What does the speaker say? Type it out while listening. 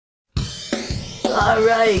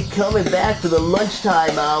Alright, coming back for the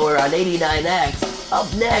lunchtime hour on 89X.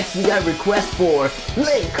 Up next, we got a request for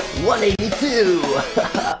Link 182.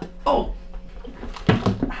 Oh!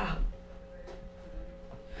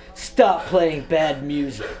 Stop playing bad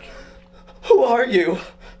music. Who are you?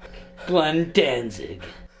 Glenn Danzig.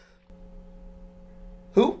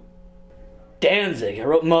 Who? Danzig. I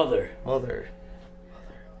wrote Mother. Mother.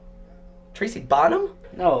 Tracy Bonham?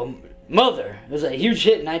 No, Mother. It was a huge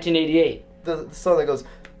hit in 1988. The song that goes,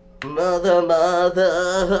 Mother,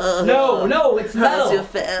 Mother. No, it's How's metal. your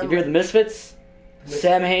family? You hear the Misfits?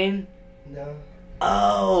 Sam Hain? No.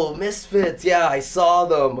 Oh, Misfits. Yeah, I saw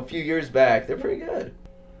them a few years back. They're pretty good.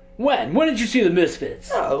 When? When did you see the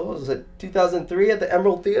Misfits? Oh, what was it, 2003 at the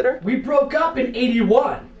Emerald Theater? We broke up in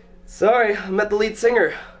 81. Sorry, I met the lead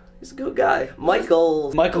singer. He's a good guy.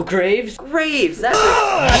 Michael Michael Graves? Graves. That's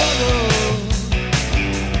it.